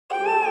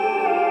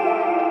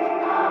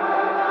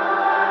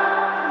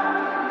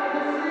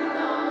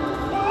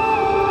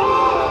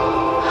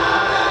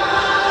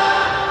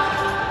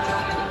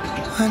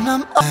Hello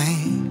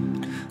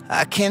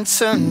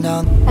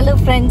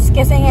friends,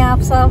 कैसे हैं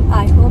आप सब?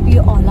 I hope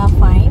you all are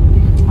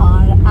fine.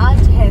 और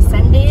आज है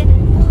संडे,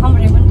 तो हम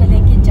रिमन को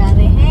लेके जा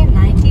रहे हैं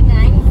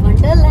 99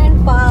 वंडरलैंड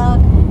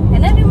पार्क, है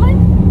ना रिमन?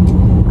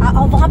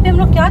 और वहाँ पे हम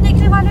लोग क्या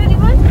देखने वाले हैं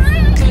रिमन?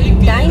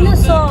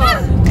 डायनासोर।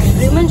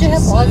 रिमन जो है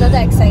बहुत ज़्यादा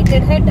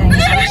एक्साइटेड है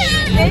डायनासोर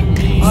है,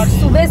 और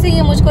सुबह से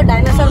ये मुझको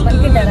डायनासोर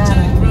बन के डरा रहा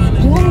है।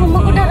 रिमन मम्मा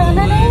को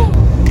डराना नहीं।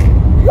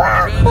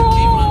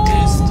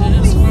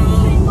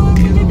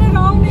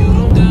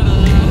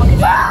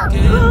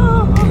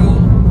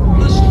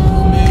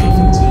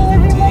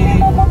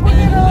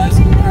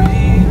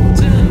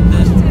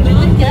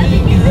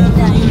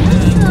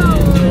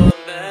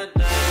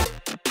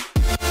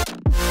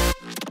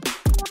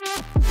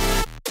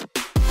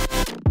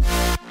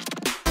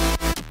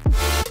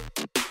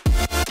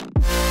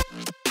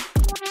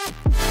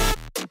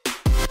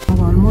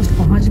 ऑलमोस्ट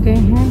पहुंच गए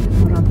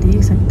हैं और आप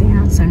देख सकते हैं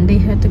आज संडे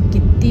है तो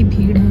कितनी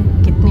भीड़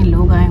है, कितने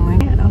लोग आए हुए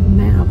हैं। अब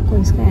मैं आपको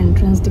इसका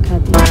एंट्रेंस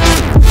दिखाती हूँ।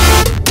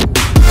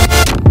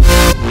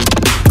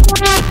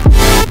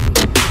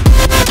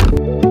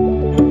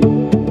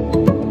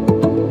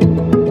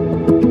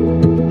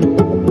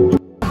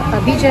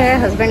 अभी जो है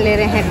हस्बैंड ले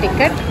रहे हैं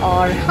टिकट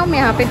और हम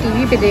यहाँ पे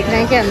टीवी पे देख रहे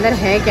हैं कि अंदर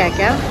है क्या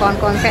क्या, कौन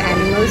कौन से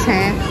एनिमल्स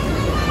हैं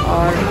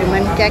और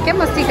रिमन क्या क्या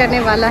मस्ती करने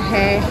वाला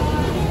है।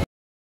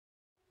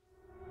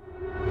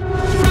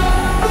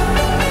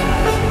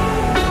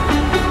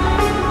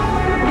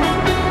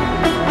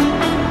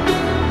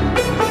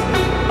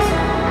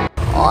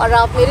 और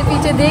आप मेरे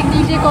पीछे देख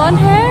लीजिए कौन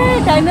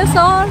है,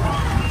 डायनासोर।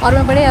 और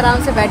मैं बड़े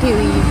आराम से बैठी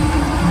हुई हूँ,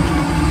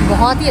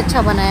 बहुत ही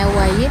अच्छा बनाया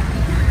हुआ है ये।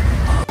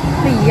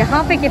 तो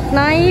यहाँ पे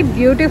कितना ही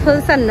ब्यूटीफुल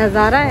सा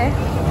नज़ारा है,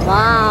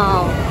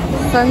 वाव।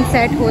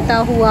 सनसेट होता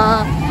हुआ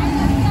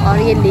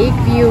और ये लेक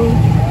व्यू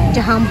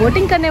जहाँ हम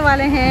बोटिंग करने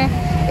वाले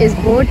हैं इस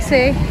बोट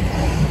से।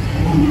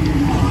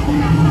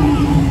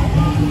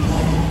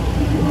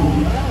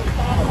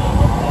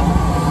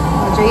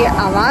 और जो ये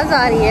आवाज़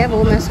आ रही है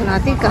वो मैं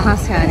सुनाती कहाँ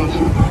से आ रही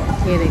है,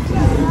 ये देखिए।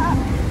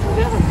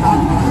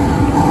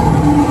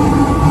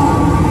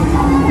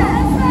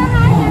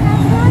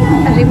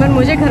 रिमन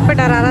मुझे घर पे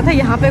डरा रहा था,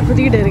 यहाँ पे खुद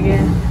ही डर गया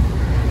है।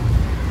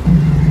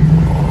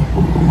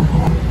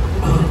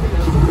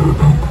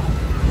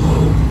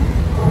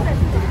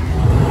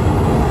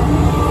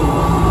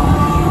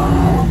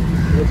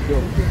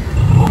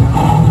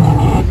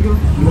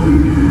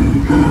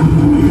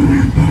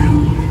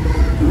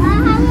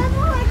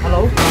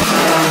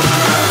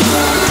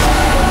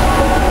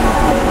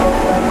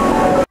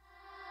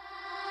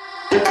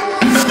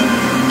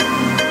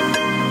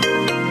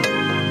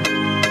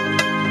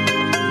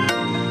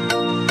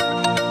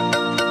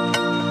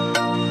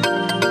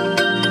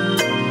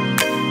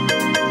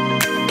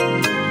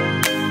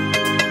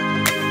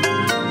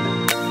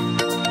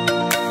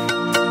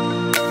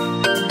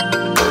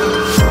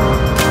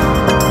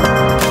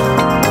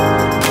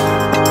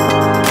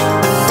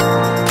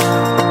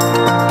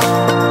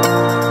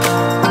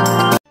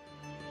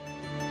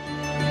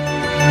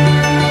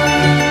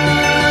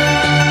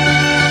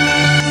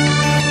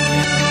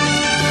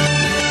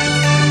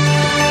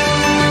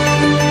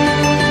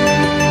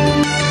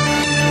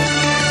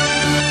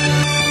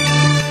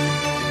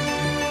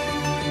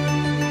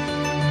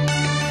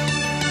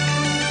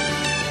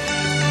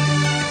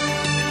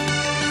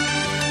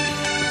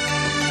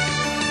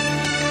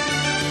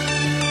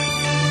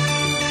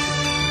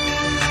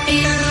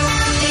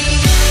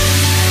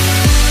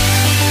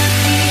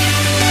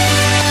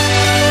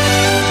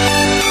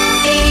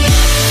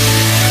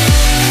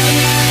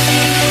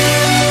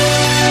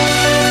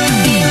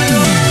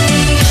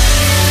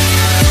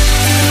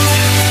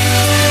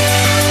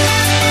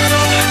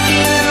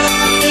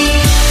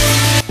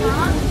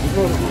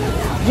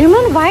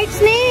 Riman, white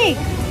snake.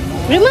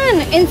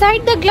 Riman,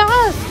 inside the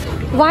glass.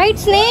 White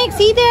snake,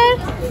 see there?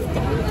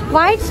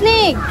 White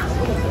snake.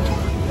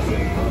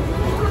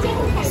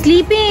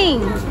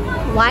 Sleeping.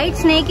 White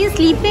snake is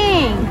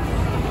sleeping.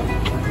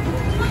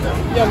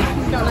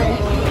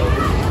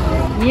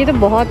 ये तो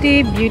बहुत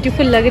ही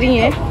ब्यूटीफुल लग रही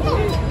हैं,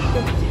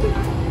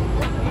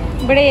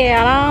 बड़े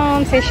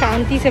आराम से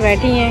शांति से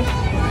बैठी हैं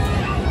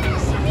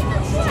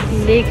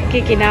लेक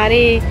के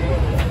किनारे,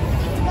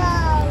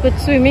 कुछ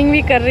स्विमिंग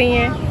भी कर रही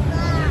हैं।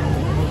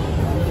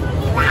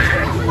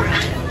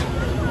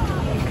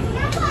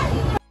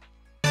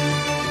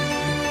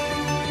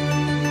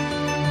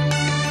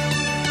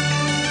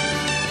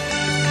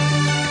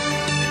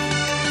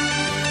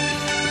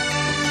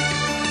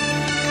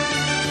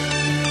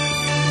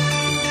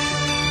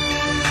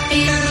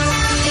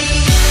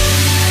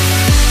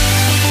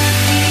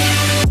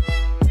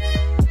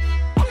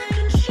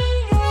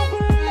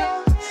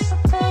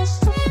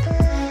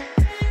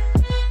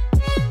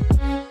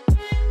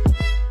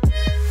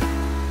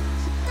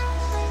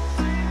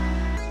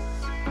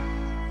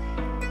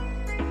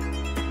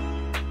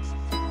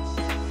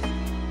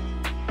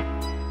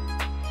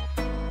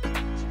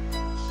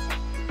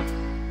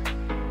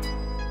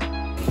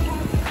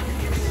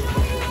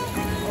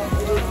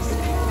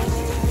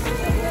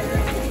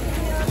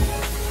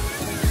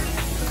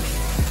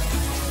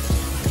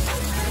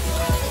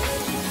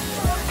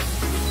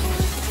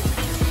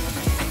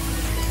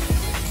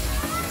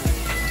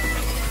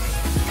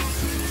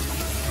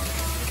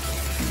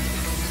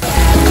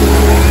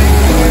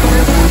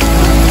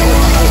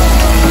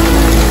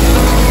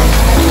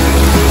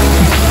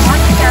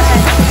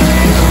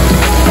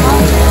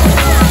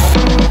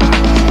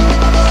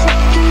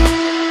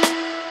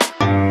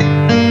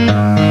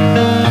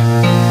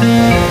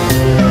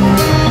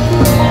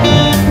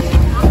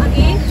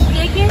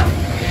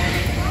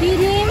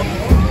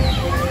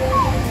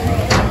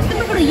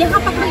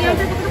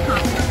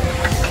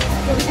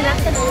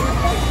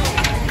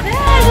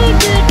 Very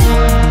good.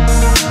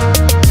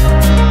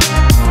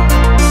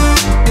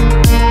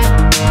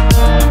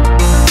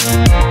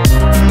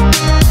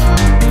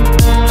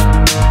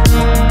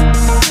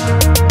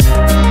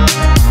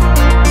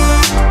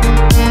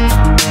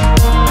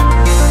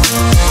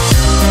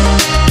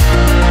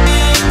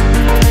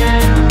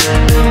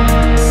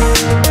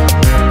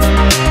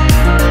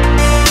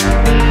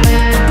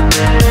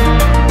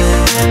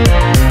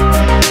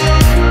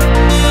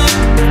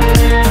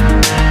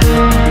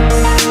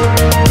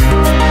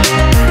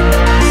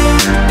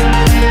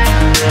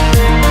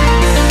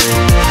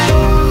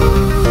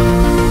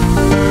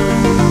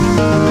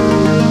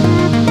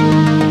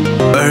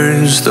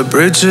 The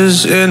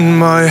bridges in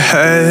my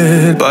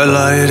head by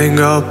lighting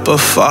up a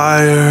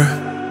fire.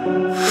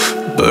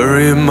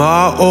 Bury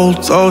my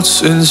old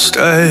thoughts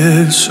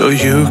instead so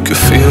you could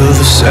feel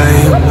the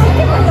same.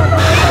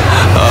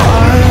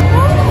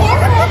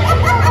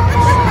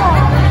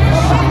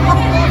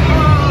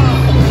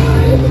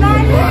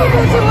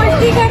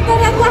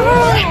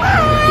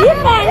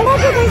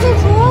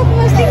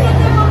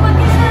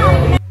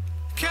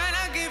 Can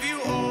I give you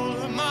all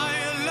of my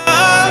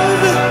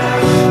love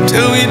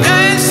till we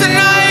dance the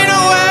night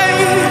away?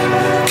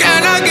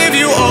 Can I give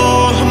you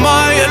all of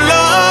my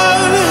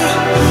love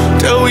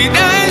till we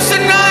dance the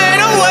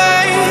night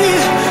away?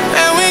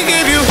 And we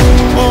give you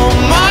all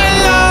my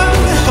love,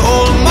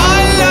 all my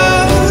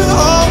love,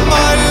 all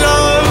my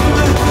love.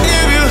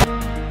 Give you.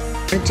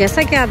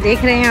 जैसा कि आप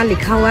देख रहे हैं यहाँ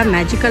लिखा हुआ है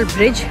मैजिकल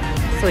ब्रिज,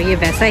 तो ये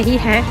वैसा ही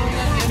है।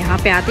 यहाँ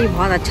पे आते ही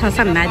बहुत अच्छा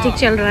सा मैजिक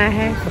चल रहा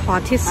है,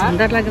 बहुत ही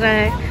सुंदर लग रहा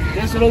है।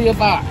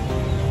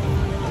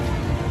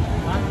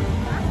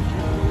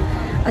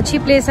 अच्छी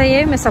प्लेस है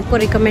ये, मैं सबको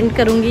रिकमेंड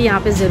करूँगी यहाँ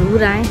पे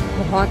ज़रूर आएँ,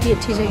 बहुत ही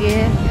अच्छी जगह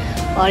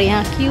है। और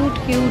यहाँ क्यूट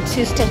क्यूट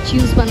से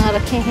स्टैचूज़ बना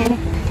रखे हैं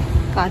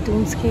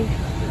कार्टून्स के।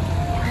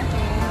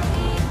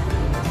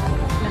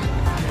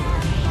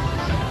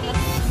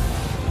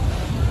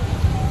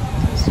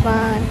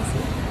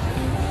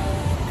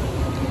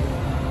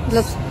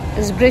 मतलब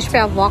इस ब्रिज पे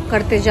आप वॉक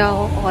करते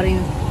जाओ और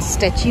इन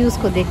स्टैच्यूज़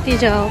को देखते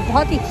जाओ,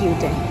 बहुत ही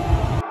क्यूट है।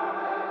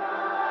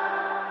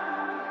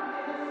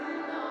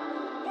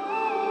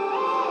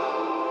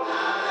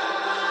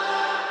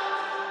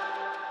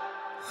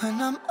 When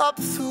I'm up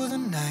through the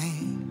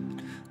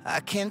night, I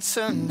can't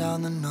turn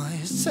down the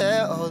noise,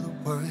 tear all the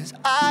worries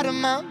out of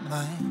my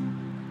mind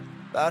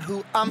about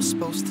who I'm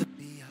supposed to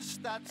be. I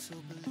start to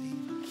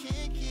believe I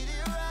can't get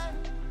it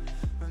right.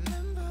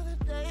 Remember the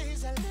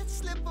days I let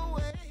slip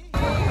away.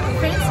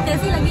 Friends,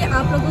 कैसी लगी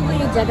आप लोगों को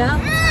ये जगह?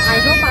 I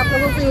hope आप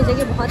लोगों को ये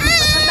जगह बहुत ही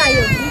पसंद आई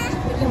होगी,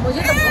 क्योंकि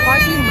मुझे तो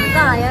बहुत ही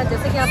मज़ा आया।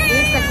 जैसे कि आप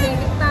देख सकते हैं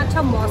कितना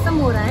अच्छा मौसम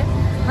हो रहा है।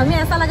 हमें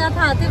ऐसा लगा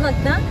था आते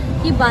वक्त ना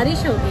कि बारिश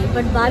होगी,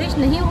 बट बारिश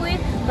नहीं हुई।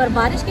 पर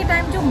बारिश के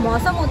टाइम जो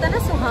मौसम होता है ना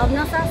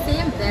सुहावना सा,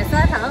 सेम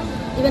वैसा था।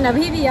 इवन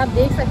अभी भी आप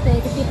देख सकते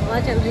हैं कितनी हवा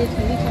चल रही है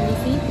ठंडी ठंडी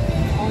सी,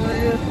 और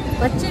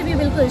बच्चे भी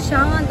बिल्कुल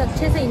शांत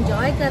अच्छे से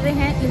एंजॉय कर रहे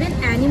हैं। इवन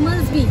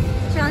एनिमल्स भी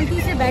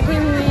शांति से बैठे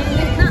हुए हैं।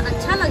 इतना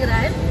अच्छा लग रहा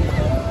है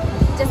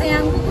जैसे यहाँ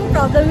हमको कोई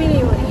प्रॉब्लम ही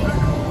नहीं हो रही है।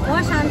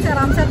 बहुत शांत से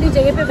आराम से अपनी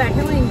जगह पे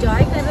बैठे हुए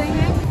एंजॉय कर रहे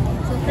हैं।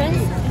 तो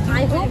फ्रेंड्स,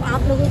 आई होप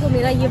आप लोगों को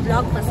मेरा ये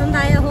ब्लॉग पसंद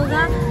आया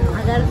होगा।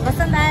 अगर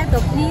पसंद आया तो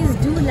please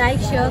do like,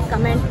 share,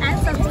 comment and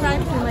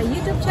subscribe to my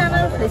YouTube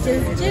channel, which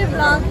is JL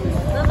blog.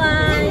 Bye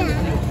bye.